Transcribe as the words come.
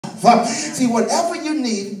See, whatever you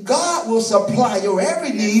need, God will supply your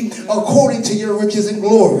every need according to your riches and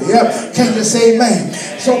glory. Can you say amen?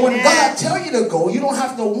 So when God tells you to go, you don't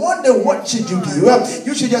have to wonder what should you do.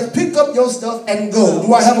 You should just pick up your stuff and go.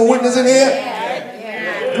 Do I have a witness in here?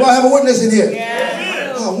 Do I have a witness in here?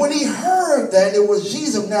 When he heard that it was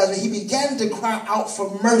Jesus of Nazareth, he began to cry out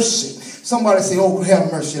for mercy. Somebody say, oh,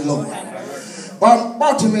 have mercy, Lord.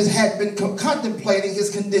 Bartimaeus had been contemplating his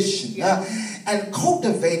condition and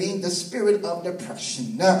cultivating the spirit of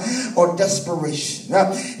depression or desperation.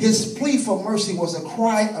 His plea for mercy was a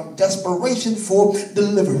cry of desperation for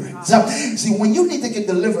deliverance. See, when you need to get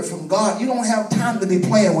delivered from God, you don't have time to be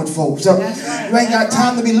playing with folks. You ain't got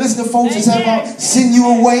time to be listening to folks and say, I'll send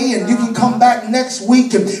you away and you can come back next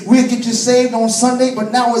week and we'll get you saved on Sunday,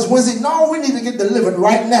 but now it's Wednesday. No, we need to get delivered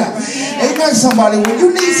right now. Amen, somebody. When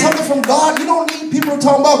you need something from God, you don't need people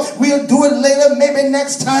talking about, we'll do it later, maybe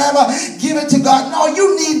next time, give it to God. No,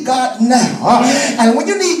 you need God now. And when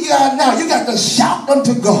you need God now, you got to shout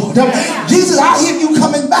unto God. Jesus, I hear you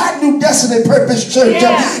coming back, New Destiny Purpose Church.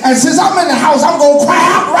 And since I'm in the house, I'm going to cry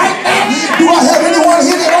out right now. Do I have anyone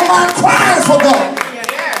here that don't mind crying for God?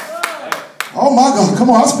 Oh my God, come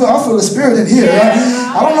on, I feel the spirit in here.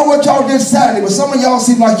 I don't know what y'all did Saturday, but some of y'all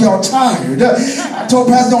seem like y'all tired. I told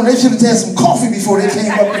Pastor Don they should have had some coffee before they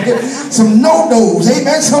came up here. Some no-nos,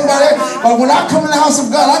 amen, somebody. But when I come in the house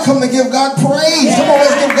of God, I come to give God praise. Come on,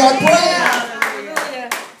 let's give God praise.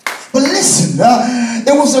 But listen,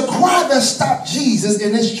 it was a cry that stopped Jesus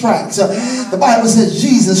in his tracks. The Bible says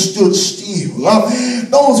Jesus stood still.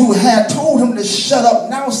 Those who had told him to shut up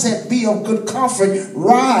now said, be of good comfort,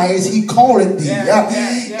 rise, he calleth thee.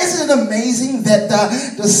 Isn't it amazing that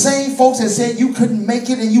the same folks that said you couldn't make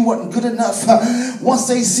it and you wasn't good enough, once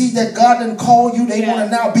they see that God didn't call you, they want to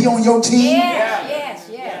now be on your team?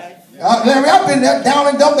 Larry, I've been there down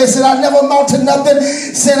and dumb. They said I never amount to nothing,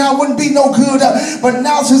 said I wouldn't be no good. But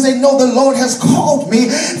now since they know the Lord has called me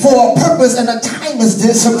for a purpose and a time as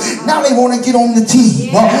this, now they want to get on the team.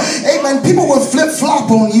 Amen. People will flip-flop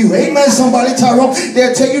on you. Amen. Somebody, Tyrone,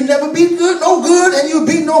 they'll tell you never be good, no good, and you'll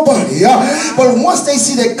be nobody. But once they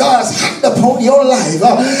see that God's hand upon your life,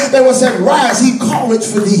 they will say, rise, he calleth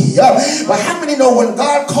for thee. But how many know when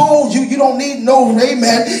God calls you, you don't need no,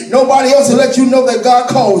 amen, nobody else to let you know that God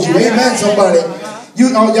calls you. Amen, somebody.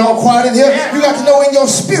 Y'all quiet in here? You got to know in your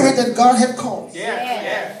spirit that God had called.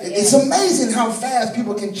 It's amazing how fast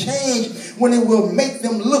people can change when it will make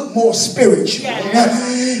them look more spiritual.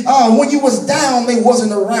 When you was down, they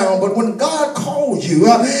wasn't around. But when God called you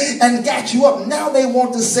and got you up, now they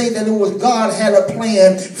want to say that it was God had a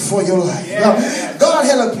plan for your life. God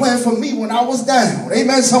had a plan for me when I was down.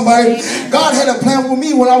 Amen, somebody. God had a plan for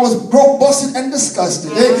me when I was broke, busted, and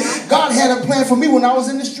disgusted. God had a plan for me when I was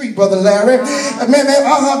in the street, Brother Larry.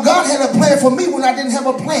 God had a plan for me when I didn't have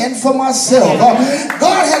a plan for myself.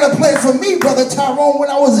 God had a plan for me, Brother Tyrone, when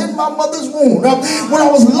I was in my mother's womb. When I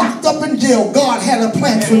was locked up in jail, God had a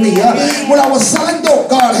plan for me. When I was selling dope,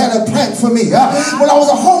 God had a plan for me. When I was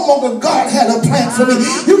a homeowner, God had a plan for me.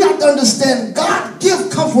 You got to understand, God give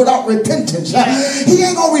comfort without repentance. He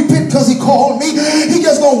ain't going to repent because he called me. He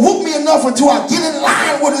just going to whoop me enough until I get in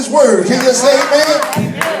line with his word. Can you say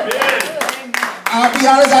amen? I'll be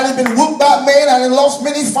honest, I done been whooped by man. I done lost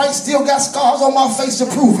many fights, still got scars on my face to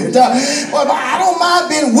prove it. But I don't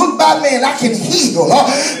mind being whooped by man. I can heal.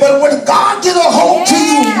 But when God get a hold to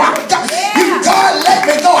you, my God, God let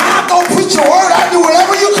me go. I'll go preach your word. I'll do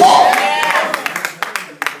whatever you call.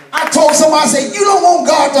 I told somebody, I said, you don't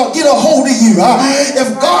want God to get a hold of you.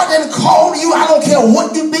 If God didn't call you, I don't care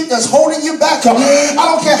what you think that's holding you back. I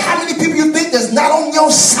don't care how many people you think that's not on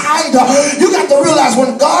your side. You got to realize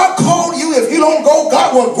when God called you, if you don't go,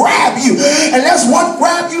 God will grab you. And that's one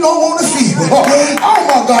grab you don't want to feel. Oh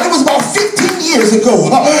my God, it was about 15 years ago,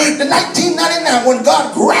 in 1999, when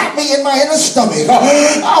God grabbed me in my inner stomach.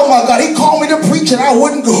 Oh my God, he called me to preach and I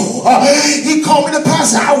wouldn't go. He called me to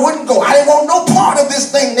pastor, I wouldn't go. I didn't want no part of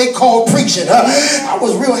this thing they called preaching. I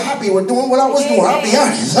was real happy with doing what I was doing. I'll be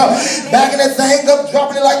honest. Backing that thing up,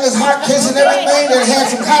 dropping it like this hot case and everything that had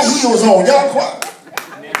some high heels on. Y'all quiet.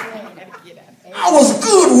 I was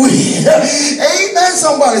good with it. Amen.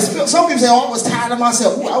 Some people say, oh, I was tired of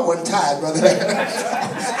myself. Ooh, I wasn't tired, brother.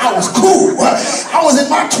 I was cool. I was in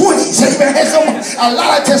my 20s. Amen. A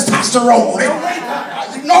lot of testosterone.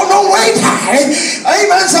 No way tired.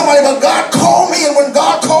 Amen, somebody. But God called me, and when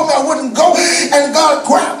God called me, I wouldn't go. And God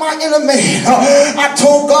grabbed my inner man. I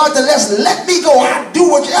told God to let me go. I'll do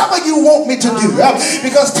whatever you want me to do.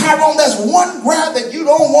 Because Tyrone, that's one grab that you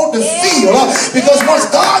don't want to feel. Because once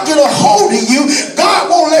God get a hold of you, God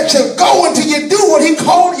won't let you go until you do what he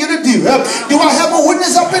called you to do. Do I have a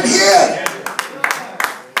witness up in here?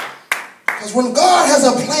 Because when God has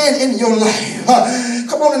a plan in your life,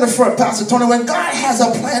 come on in the front, Pastor Tony. When God has a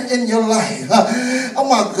plan in your life, oh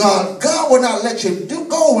my God, God will not let you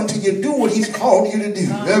go until you do what he's called you to do.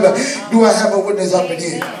 Do I have a witness up in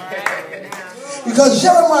here? Because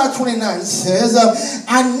Jeremiah 29 says,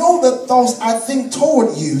 I know the thoughts I think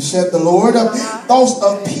toward you, said the Lord, thoughts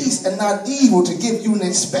of peace and not evil, to give you an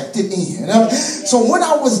expected end. So when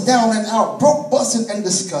I was down and out, broke, busted, and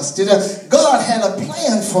disgusted, God had a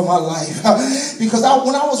plan for my life. Because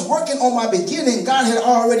when I was working on my beginning, God had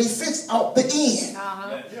already fixed out the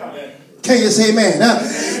end. Can you say amen?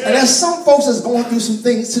 And there's some folks that's going through some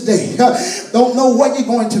things today. Don't know what you're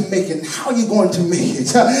going to make and how you're going to make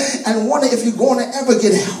it. And wonder if you're going to ever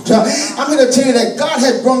get out. I'm here to tell you that God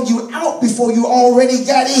had brought you out before you already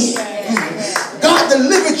got in. God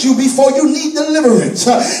delivered you before you need deliverance.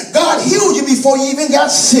 God healed you before you even got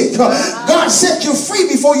sick. God set you free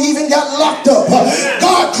before you even got locked up.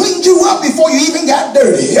 God cleaned you up before you even got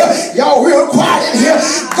dirty. Y'all real quiet in here.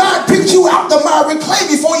 God picked you out the miry clay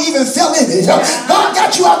before you even fell in it. God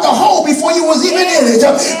got you out the hole before you was even in it.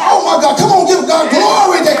 Oh my God, come on, give God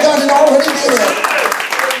glory that God had already did.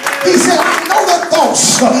 He said, I know the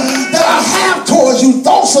thoughts that I have towards you,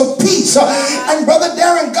 thoughts of peace. And Brother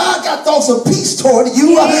Darren, God got thoughts of peace toward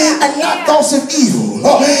you and not thoughts of evil.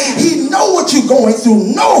 He know what you're going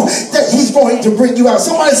through. Know that he's going to bring you out.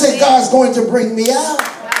 Somebody say, God's going to bring me out.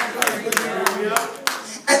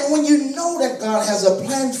 And when you know that God has a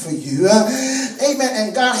plan for you, amen,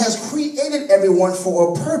 and God has created everyone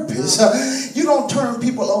for a purpose, you don't turn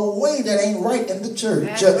people away that ain't right in the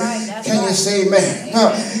church. Can you say amen?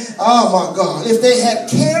 Oh my God. If they had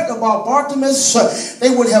cared about Bartimaeus,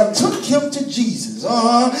 they would have took him to Jesus.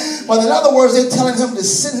 But in other words, they're telling him to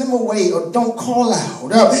send him away or don't call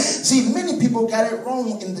out. See, many people got it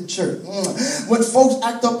wrong in the church. When folks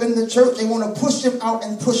act up in the church, they want to push him out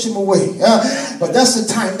and push him away. But that's the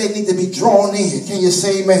time they need to be drawn in. Can you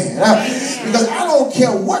say amen? Because I don't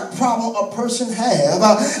care what problem a person have,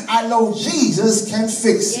 I know Jesus can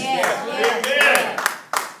fix it.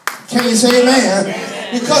 Can you say amen?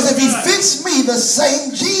 Because if he fixed me, the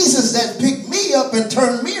same Jesus that picked me up and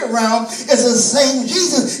turned me around is the same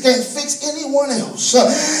Jesus can fix anyone else.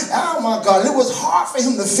 Oh my God, it was hard for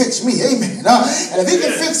him to fix me, amen. And if he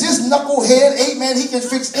can fix this knucklehead, amen, he can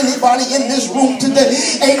fix anybody in this room today.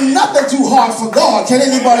 Ain't nothing too hard for God. Can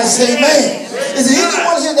anybody say amen? Is there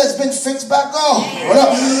anyone here that's been fixed by God?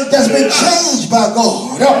 That's been changed by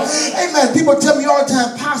God? Amen. People tell me all the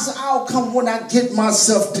time, Pastor, I'll come when I get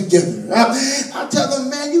myself together. I tell them,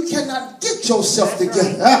 man, you cannot get yourself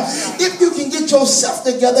together. If you can get yourself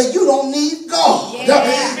together, you don't need God.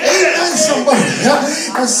 Amen, somebody.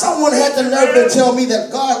 And someone had the nerve to tell me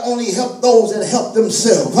that God only helped those that help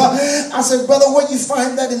themselves. I said, brother, where you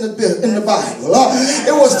find that in the Bible?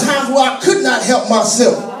 It was times where I could not help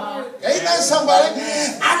myself. Amen, somebody.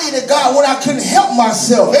 I needed God when I couldn't help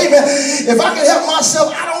myself. Amen. If I can help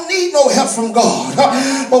myself, I don't need no help from God.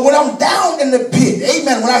 But when I'm down in the pit,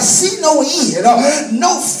 amen, when I see no end,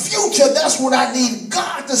 no future, that's when I need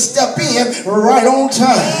God to step in right on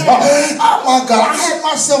time. Oh my God, I had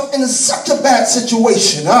myself in such a bad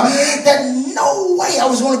situation that no way I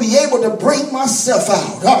was going to be able to bring myself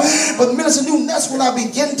out. But Minister Newton, that's when I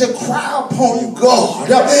began to cry upon God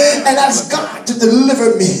and ask God to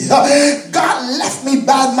deliver me. God left me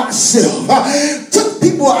by myself, took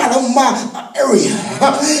people out of my area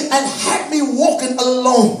and had me walking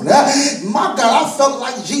alone. My God, I felt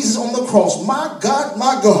like Jesus on the cross. My God,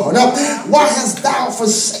 why hast thou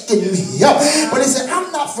forsaken me? But he said,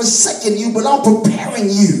 I'm not forsaking you, but I'm preparing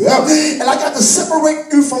you. And I got to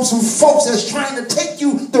separate you from some folks that's trying to take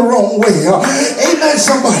you the wrong way. Amen,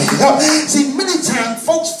 somebody. See, many times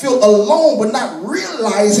folks feel alone, but not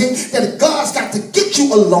realizing that God's got to get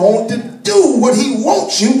you alone to do what he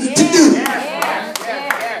wants you to do.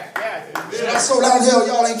 I so down here,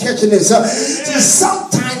 y'all ain't catching this. See,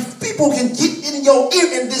 sometimes people can get in your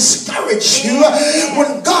ear and discourage you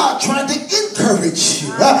when God trying to encourage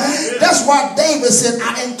you. That's why David said,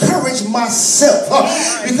 I encourage myself.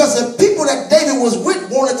 Because the people that David was with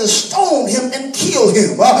wanted to stone him and kill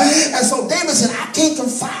him. And so David said, I can't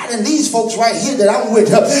confide in these folks right here that I'm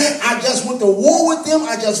with. I just went to war with them.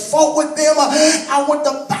 I just fought with them. I went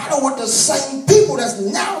to battle with the same people that's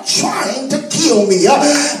now trying to kill me.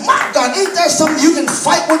 My God, ain't that something you can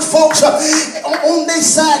fight with folks on their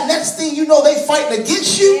side? Next thing you know, they fighting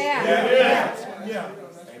against you. Yeah.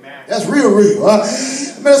 That's real.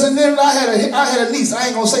 And then I had a niece. I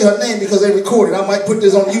ain't gonna say her name because they recorded. I might put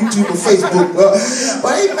this on YouTube and Facebook.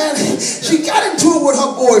 But amen, she got into it with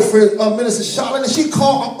her boyfriend, Minister Charlotte, and she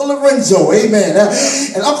called Uncle Lorenzo. Amen.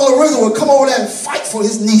 And Uncle Lorenzo would come over there and fight for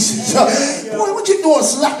his nieces. boy, what you doing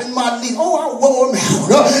slapping my knee? Oh, I wore him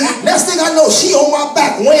out. Next thing I know, she on my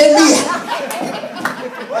back wearing me out.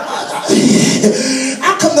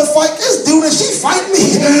 I come to fight this dude and she fight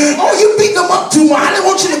me. Oh, you beat them up too much. I